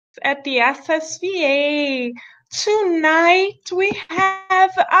at the SSVA. Tonight we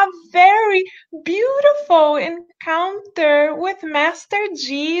have a very beautiful encounter with Master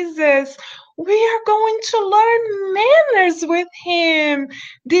Jesus. We are going to learn manners with him.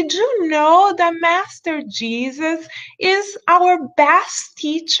 Did you know that Master Jesus is our best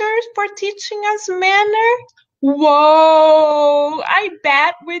teacher for teaching us manners? Whoa, I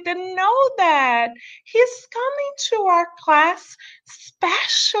bet we didn't know that. He's coming to our class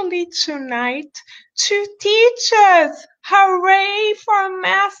especially tonight to teach us. Hooray for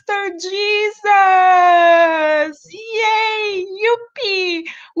Master Jesus! Yay! Yippee!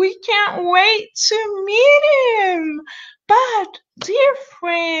 We can't wait to meet him. But, dear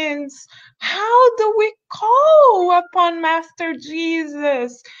friends, how do we call upon Master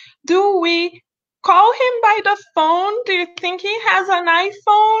Jesus? Do we call him by the phone? Do you think he has an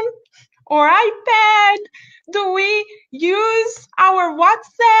iPhone or iPad? Do we use our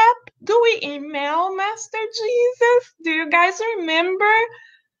WhatsApp? Do we email Master Jesus? Do you guys remember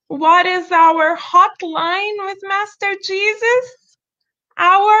what is our hotline with Master Jesus?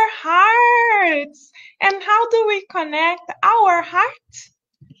 Our hearts. And how do we connect our heart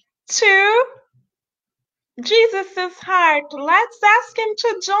to Jesus' heart? Let's ask him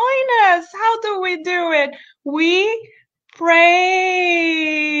to join us. How do we do it? We pray.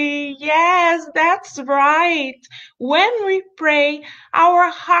 Yes, that's right. When we pray, our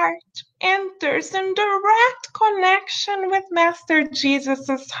heart enters in direct connection with Master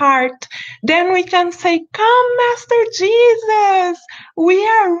Jesus' heart. Then we can say, "Come, Master Jesus, we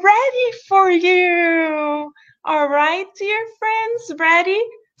are ready for you." All right, dear friends, ready,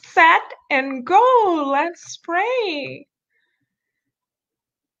 set, and go. Let's pray.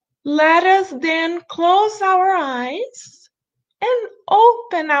 Let us then close our eyes and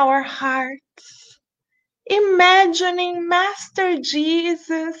open our hearts, imagining Master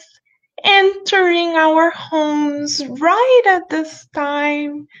Jesus entering our homes right at this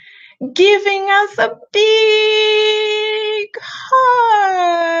time, giving us a big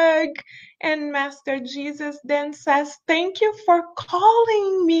hug. And Master Jesus then says, "Thank you for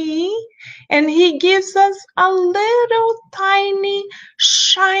calling me." And he gives us a little tiny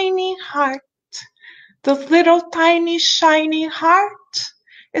shiny heart. This little tiny shiny heart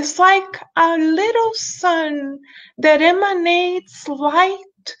is like a little sun that emanates light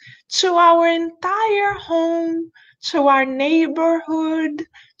to our entire home, to our neighborhood,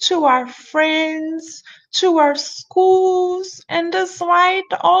 to our friends, to our schools, and this light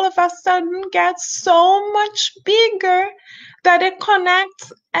all of a sudden gets so much bigger that it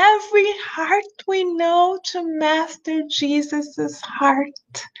connects every heart we know to Master Jesus'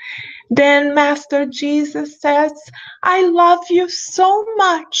 heart. Then Master Jesus says, "I love you so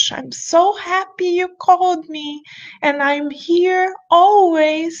much. I'm so happy you called me, and I'm here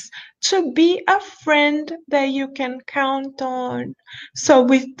always to be a friend that you can count on." So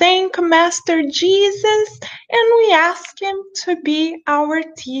we thank Master Jesus and we ask him to be our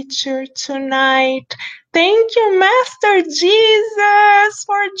teacher tonight. Thank you, Master Jesus,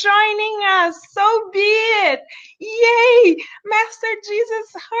 for joining us. So be it. Yay! Master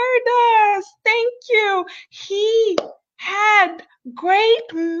Jesus heard us. Thank you. He had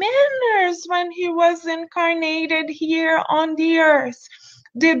great manners when he was incarnated here on the earth.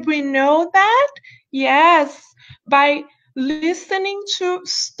 Did we know that? Yes, by listening to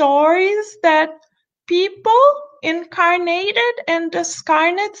stories that people, incarnated and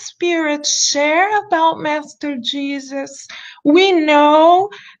discarnate spirits, share about Master Jesus. We know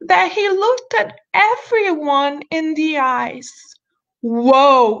that he looked at everyone in the eyes.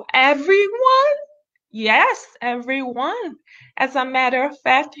 Whoa, everyone? Yes, everyone. As a matter of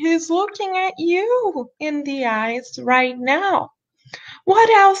fact, he's looking at you in the eyes right now. What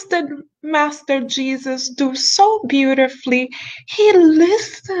else did Master Jesus do so beautifully? He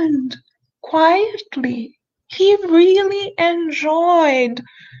listened quietly. He really enjoyed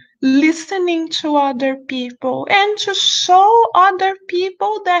listening to other people and to show other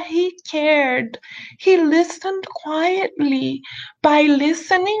people that he cared. He listened quietly. By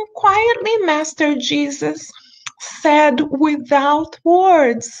listening quietly, Master Jesus said without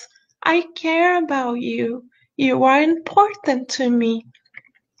words, "I care about you. You are important to me."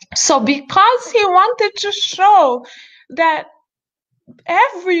 So because he wanted to show that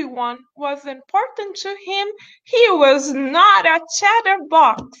everyone was important to him, he was not a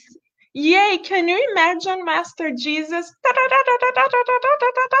chatterbox. Yay, can you imagine Master Jesus?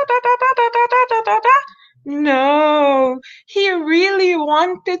 No, he really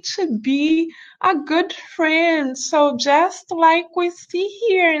wanted to be a good friend. So just like we see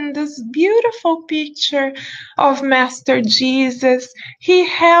here in this beautiful picture of Master Jesus, he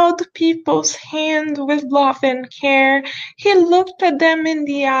held people's hand with love and care. He looked at them in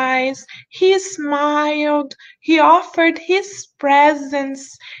the eyes. He smiled. He offered his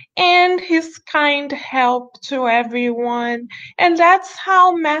presence and his kind help to everyone. And that's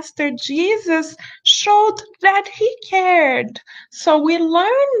how Master Jesus showed that he cared. So we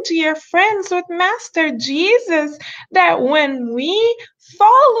learn, dear friends, with Master Jesus that when we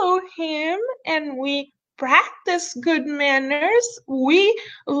follow him and we practice good manners, we,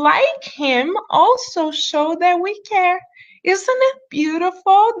 like him, also show that we care. Isn't it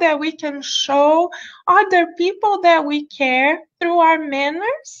beautiful that we can show other people that we care through our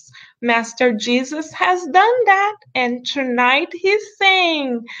manners? Master Jesus has done that, and tonight he's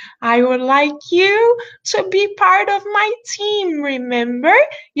saying, I would like you to be part of my team. Remember,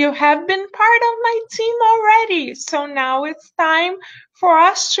 you have been part of my team already. So now it's time for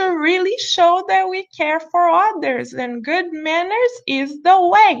us to really show that we care for others, and good manners is the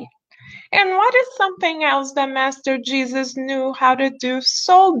way. And what is something else that Master Jesus knew how to do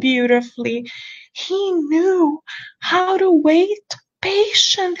so beautifully? He knew how to wait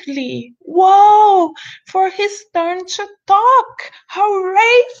patiently. Whoa, for his turn to talk.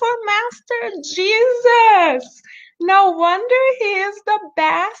 Hooray for Master Jesus. No wonder he is the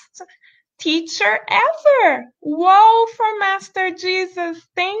best teacher ever. Whoa, for Master Jesus.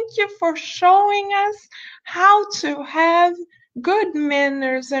 Thank you for showing us how to have good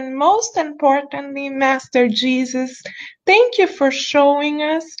manners, and most importantly, Master Jesus, thank you for showing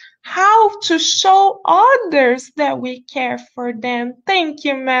us how to show others that we care for them. Thank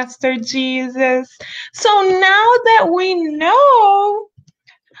you, Master Jesus. So now that we know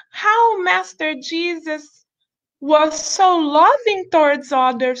how Master Jesus was so loving towards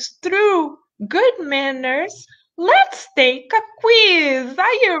others through good manners, let's take a quiz.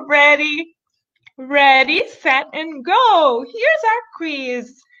 Are you ready? Ready, set, and go. Here's our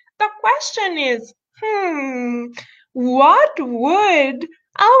quiz. The question is, what would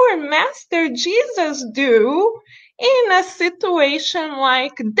our Master Jesus do in a situation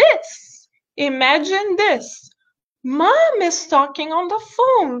like this? Imagine this. Mom is talking on the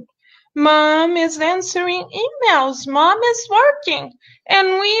phone. Mom is answering emails. Mom is working.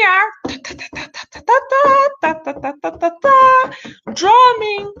 And we are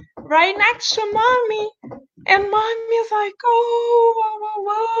drumming right next to mommy. And mommy is like, oh, whoa,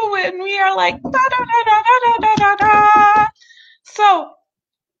 whoa, whoa. And we are like, da, da, da, da, da, da, da, da. So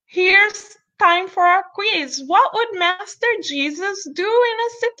here's time for our quiz. What would Master Jesus do in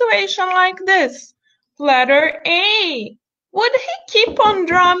a situation like this? Letter A. Would he keep on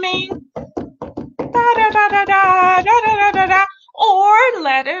drumming? Da, da, da, da, da, da, da, da, da. Or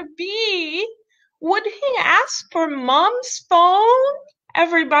letter B. Would he ask for mom's phone?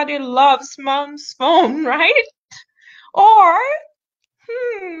 Everybody loves mom's phone, right? Or,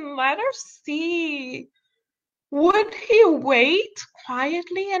 letter C. Would he wait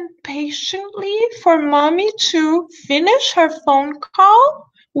quietly and patiently for mommy to finish her phone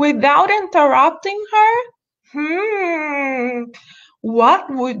call without interrupting her? What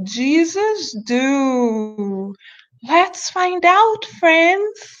would Jesus do? Let's find out,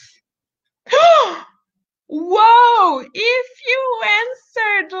 friends. Whoa! If you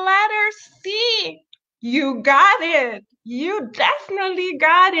answered letter C, you got it. You definitely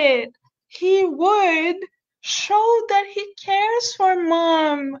got it. He would show that he cares for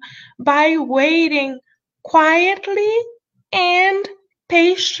mom by waiting quietly and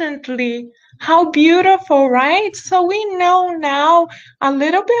patiently. How beautiful, right? So we know now a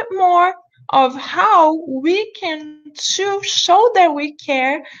little bit more of how we can show that we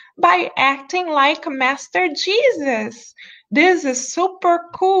care by acting like Master Jesus. This is super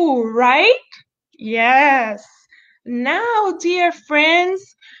cool, right? Yes. Now, dear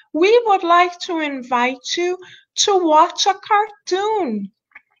friends, we would like to invite you to watch a cartoon.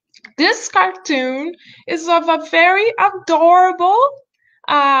 This cartoon is of a very adorable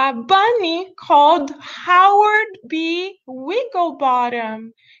bunny called Howard B.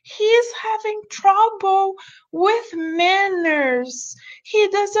 Wigglebottom. He's having trouble with manners. He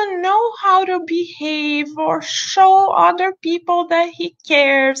doesn't know how to behave or show other people that he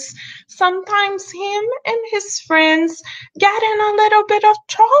cares. Sometimes him and his friends get in a little bit of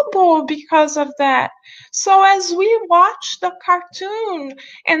trouble because of that. So as we watch the cartoon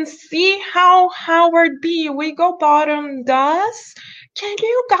and see how Howard B. Wigglebottom does, can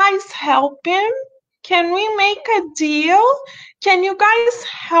you guys help him? Can we make a deal? Can you guys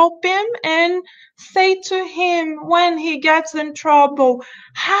help him and say to him when he gets in trouble,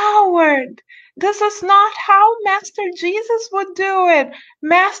 Howard, This is not how Master Jesus would do it.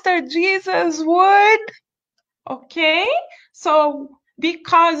 Master Jesus would, okay? So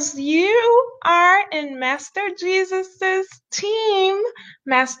because you are in Master Jesus's team,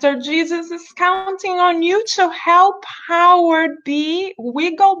 Master Jesus is counting on you to help Howard B.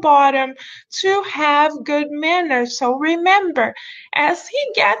 Wigglebottom to have good manners. So remember, as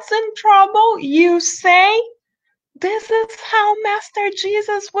he gets in trouble, you say, "This is how Master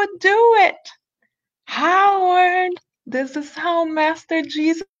Jesus would do it. Howard, this is how Master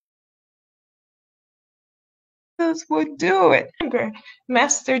Jesus would do it." Remember,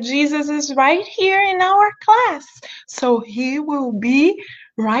 Master Jesus is right here in our class, so he will be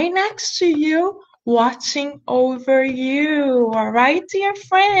right next to you, watching over you. All right, dear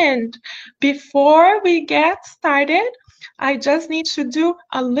friend? Before we get started, I just need to do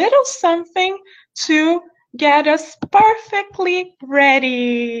a little something to get us perfectly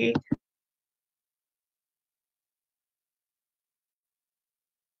ready.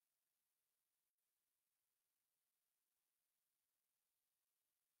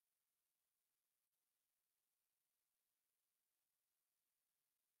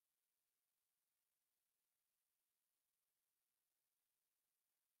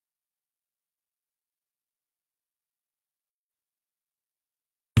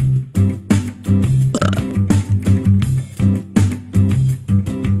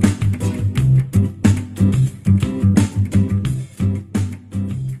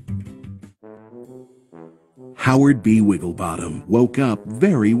 Howard B. Wigglebottom woke up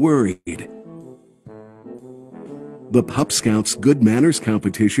very worried. The Pup Scouts Good Manners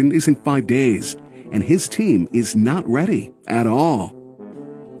competition is in 5 days, and his team is not ready at all.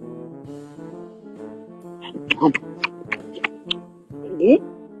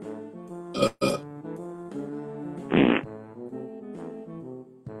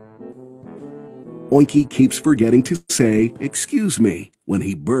 Oinky keeps forgetting to say, "Excuse me," when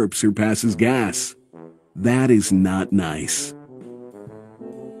he burps or passes gas. That is not nice.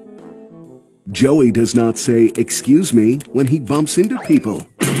 Joey does not say, "Excuse me," when he bumps into people.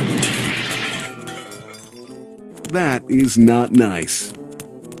 That is not nice.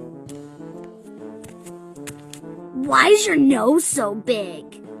 Why is your nose so big?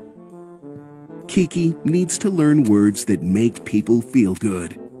 Kiki needs to learn words that make people feel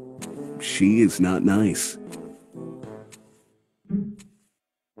good. She is not nice.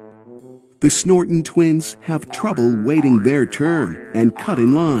 The Snorton twins have trouble waiting their turn and cut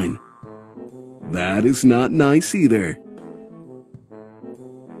in line. That is not nice either.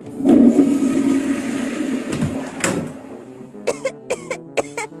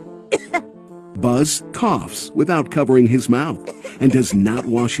 Buzz coughs without covering his mouth and does not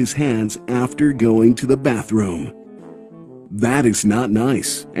wash his hands after going to the bathroom. That is not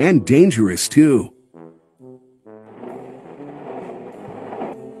nice and dangerous too.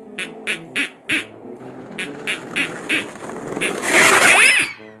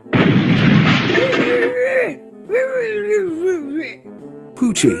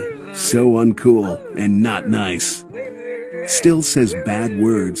 Poochie, so uncool and not nice. Still says bad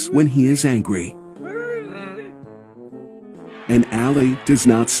words when he is angry. And Allie does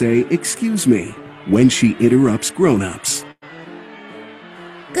not say "excuse me" when she interrupts grown-ups.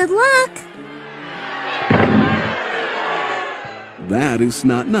 Good luck! That is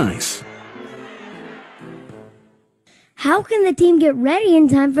not nice. How can the team get ready in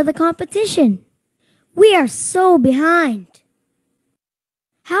time for the competition? We are so behind.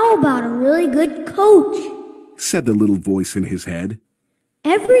 How about a really good coach? Said the little voice in his head.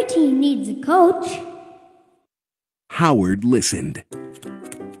 Every team needs a coach. Howard listened.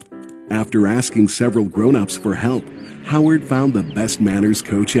 After asking several grown-ups for help, Howard found the best manners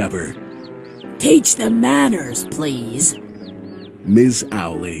coach ever. Teach them manners, please. Ms.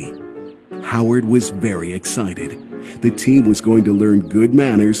 Owley. Howard was very excited. The team was going to learn good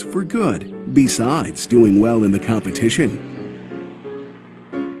manners for good, besides doing well in the competition.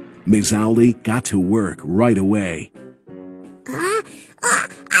 Ms. Owley got to work right away.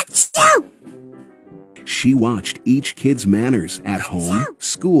 Achoo! She watched each kid's manners at home,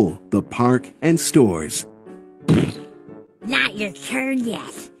 school, the park, and stores. Not your turn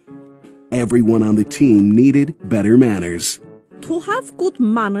yet. Everyone on the team needed better manners. To have good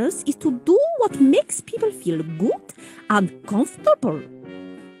manners is to do what makes people feel good and comfortable.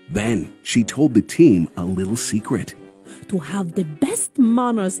 Then she told the team a little secret. To have the best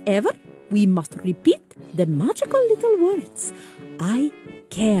manners ever, we must repeat the magical little words. I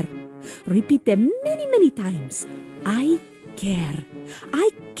care. Repeat them many, many times. I care. I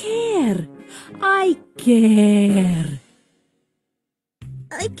care. I care.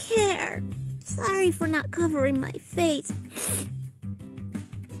 I care. Sorry for not covering my face.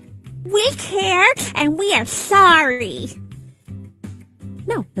 We care, and we are sorry.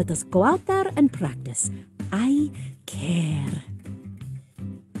 Now, let us go out there and practice. I care.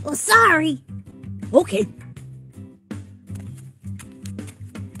 Oh, sorry. Okay.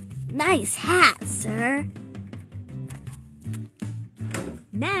 Nice hat, sir.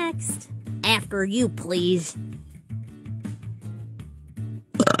 Next. After you, please.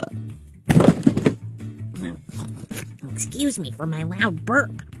 Excuse me for my loud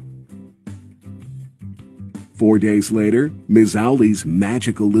burp. 4 days later, Ms. Owley's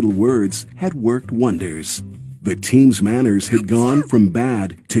magical little words had worked wonders. The team's manners had gone from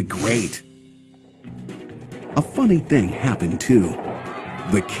bad to great. A funny thing happened too.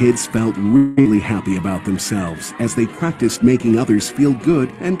 The kids felt really happy about themselves as they practiced making others feel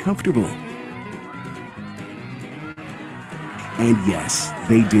good and comfortable. And yes,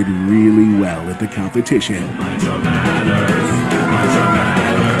 they did really well at the competition. Mind your manners, mind your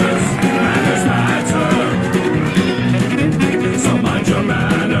manners, manners matter. So mind your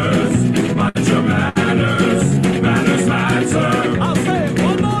manners, mind your manners, manners matter. I'll say it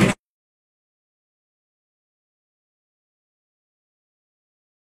one more time.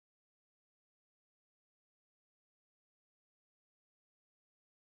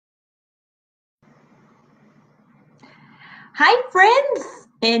 Hi, friends,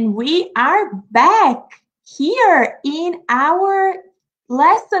 and we are back here in our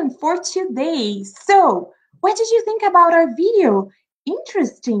lesson for today. So, what did you think about our video?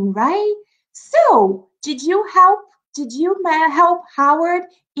 Interesting, right? So, did you help Howard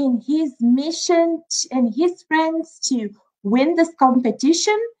in his mission and his friends to win this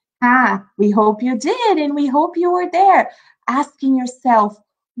competition? We hope you did, and we hope you were there asking yourself,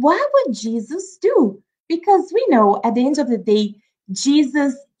 what would Jesus do? Because we know at the end of the day,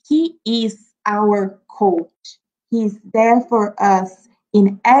 Jesus, he is our coach. He's there for us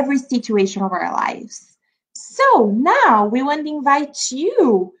in every situation of our lives. So now we want to invite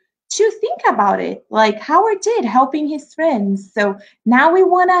you to think about it, like Howard did, helping his friends. So now we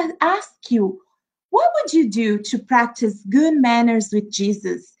want to ask you, what would you do to practice good manners with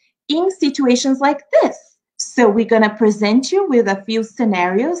Jesus in situations like this? So we're going to present you with a few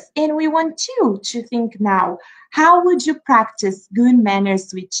scenarios, and we want you to think now, how would you practice good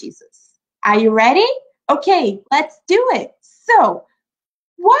manners with Jesus? Are you ready? Okay, let's do it. So,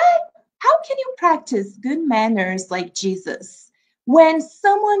 how can you practice good manners like Jesus when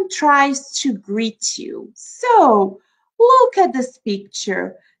someone tries to greet you? So, look at this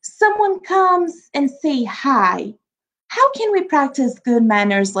picture. Someone comes and say hi. How can we practice good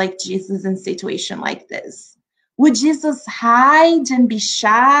manners like Jesus in a situation like this? Would Jesus hide and be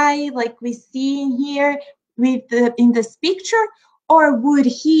shy like we see in here in this picture? Or would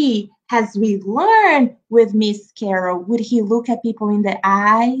he, as we learned with Miss Carol, would he look at people in the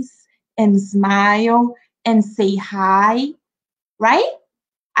eyes and smile and say hi? Right?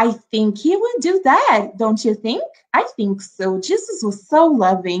 I think he would do that, don't you think? I think so. Jesus was so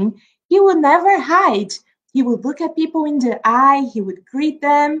loving. He would never hide. He would look at people in the eye. He would greet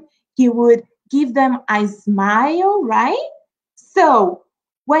them. He would give them a smile, right? So,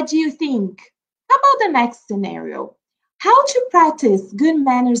 what do you think? How about the next scenario? How to practice good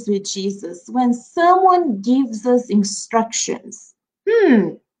manners with Jesus when someone gives us instructions?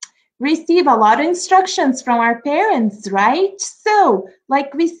 Receive a lot of instructions from our parents, right? So,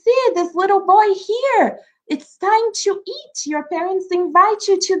 like we see this little boy here, it's time to eat. Your parents invite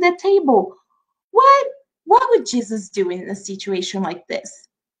you to the table. What would Jesus do in a situation like this?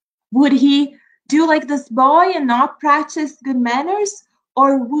 Would he do like this boy and not practice good manners?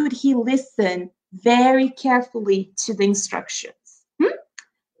 Or would he listen very carefully to the instructions?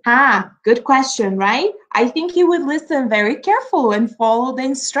 Good question, right? I think he would listen very careful and follow the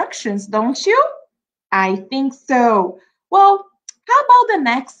instructions, don't you? I think so. Well, how about the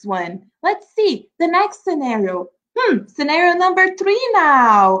next one? Let's see, the next scenario. Scenario number 3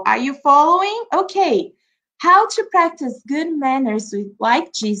 now. Are you following? Okay. How to practice good manners with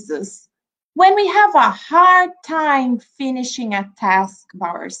like Jesus when we have a hard time finishing a task by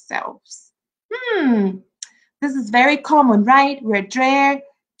ourselves. This is very common, right? We're there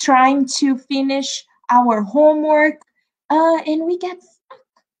trying to finish our homework and we get stuck.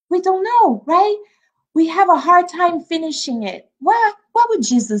 We don't know, right? We have a hard time finishing it. What would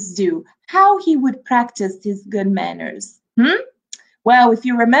Jesus do? How he would practice his good manners? Well, if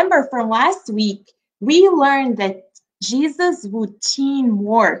you remember from last week, we learned that Jesus would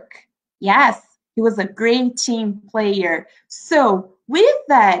teamwork. Yes, he was a great team player. So with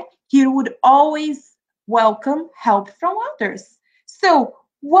that, he would always welcome help from others. So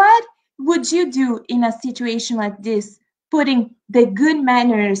what would you do in a situation like this, putting the good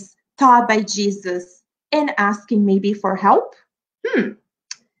manners taught by Jesus and asking maybe for help?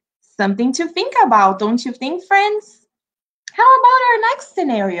 Something to think about, don't you think, friends? How about our next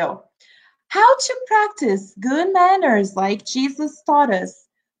scenario? How to practice good manners like Jesus taught us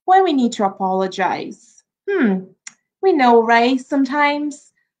when we need to apologize. We know, right?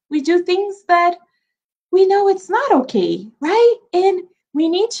 Sometimes we do things that we know it's not okay, right? And we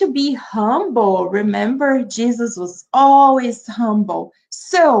need to be humble. Remember, Jesus was always humble.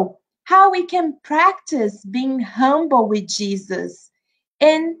 So, how we can practice being humble with Jesus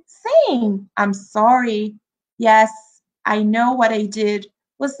and saying, I'm sorry. Yes, I know what I did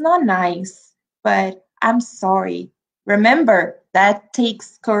was not nice, but I'm sorry. Remember, that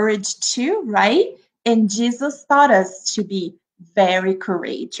takes courage too, right? And Jesus taught us to be very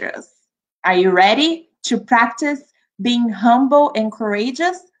courageous. Are you ready to practice being humble and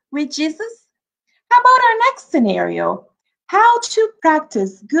courageous with Jesus? How about our next scenario? How to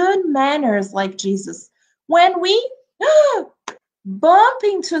practice good manners like Jesus when we bump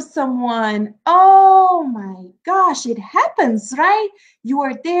into someone. Oh my gosh, it happens, right? You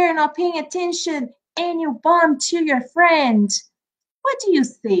are there not paying attention and you bump to your friend. What do you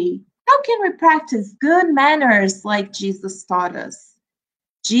say? How can we practice good manners like Jesus taught us?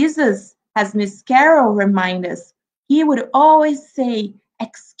 Jesus, as Miss Carol reminded us, he would always say,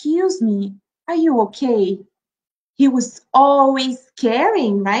 "Excuse me, are you okay?" He was always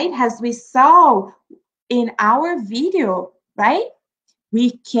caring, right? As we saw in our video, right?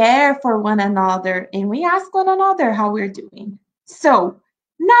 We care for one another and we ask one another how we're doing. So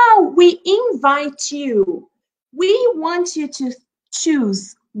now we invite you. We want you to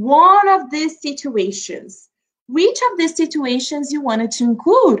choose one of these situations. Which of these situations you wanted to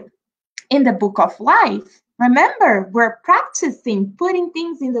include in the book of life? Remember, we're practicing putting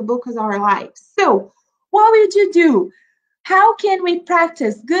things in the book of our lives. So what would you do? How can we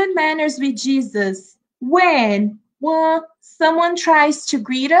practice good manners with Jesus when someone tries to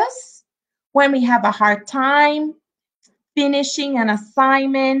greet us, when we have a hard time finishing an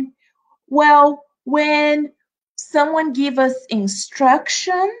assignment, well, when someone gives us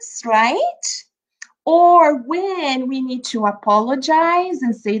instructions, right? Or when we need to apologize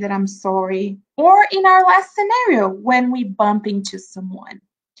and say that I'm sorry, or in our last scenario, when we bump into someone.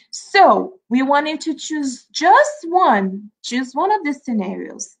 So we wanted to choose choose one of these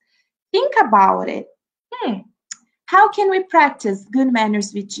scenarios. Think about it. How can we practice good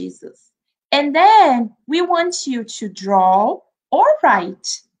manners with Jesus? And then we want you to draw or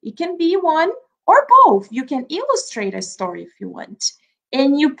write. It can be one or both. You can illustrate a story if you want.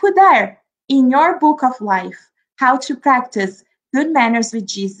 And you put there in your book of life how to practice good manners with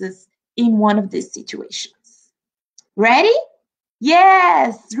Jesus in one of these situations. Ready?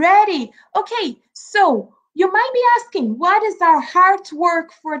 Yes, ready. Okay, so you might be asking, what is our heart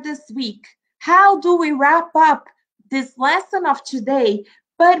work for this week? How do we wrap up this lesson of today,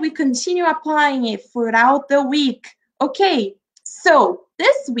 but we continue applying it throughout the week? Okay, so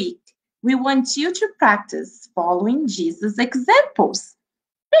this week, we want you to practice following Jesus' examples.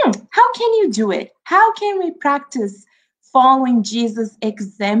 How can you do it? How can we practice following Jesus'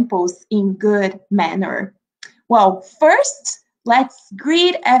 examples in good manner? Well, first, let's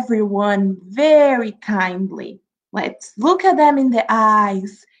greet everyone very kindly. Let's look at them in the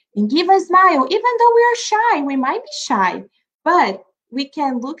eyes and give a smile. Even though we are shy, we might be shy, but we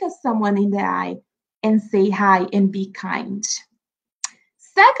can look at someone in the eye and say hi and be kind.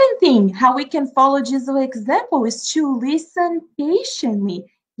 Second thing, how we can follow Jesus' example is to listen patiently.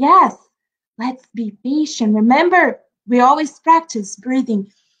 Yes, let's be patient. Remember, we always practice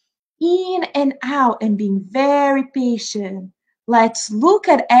breathing in and out and being very patient. Let's look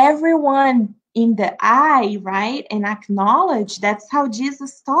at everyone in the eye, right? And acknowledge that's how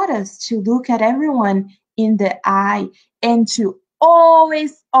Jesus taught us to look at everyone in the eye and to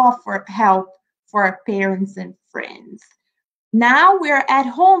always offer help for our parents and friends. Now we're at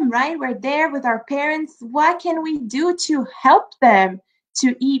home, right? We're there with our parents. What can we do to help them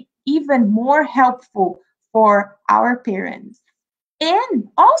to be even more helpful for our parents? And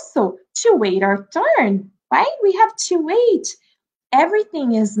also to wait our turn, right? We have to wait.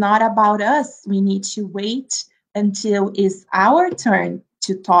 Everything is not about us. We need to wait until it's our turn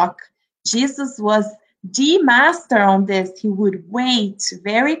to talk. Jesus was the master on this. He would wait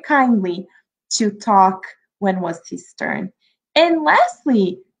very kindly to talk when was his turn. And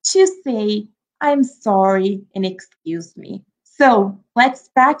lastly, to say, I'm sorry and excuse me. So let's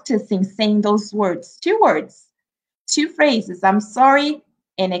practice in saying those words, two phrases, I'm sorry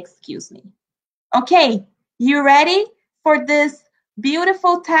and excuse me. Okay, you ready for this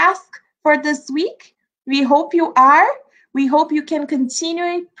beautiful task? for this week. We hope you are. We hope you can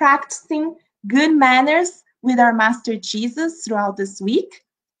continue practicing good manners with our Master Jesus throughout this week.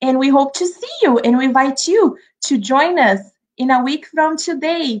 And we hope to see you, and we invite you to join us in a week from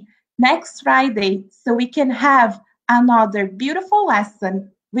today, next Friday, so we can have another beautiful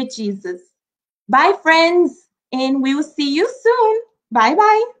lesson with Jesus. Bye, friends, and we'll see you soon.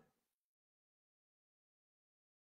 Bye-bye.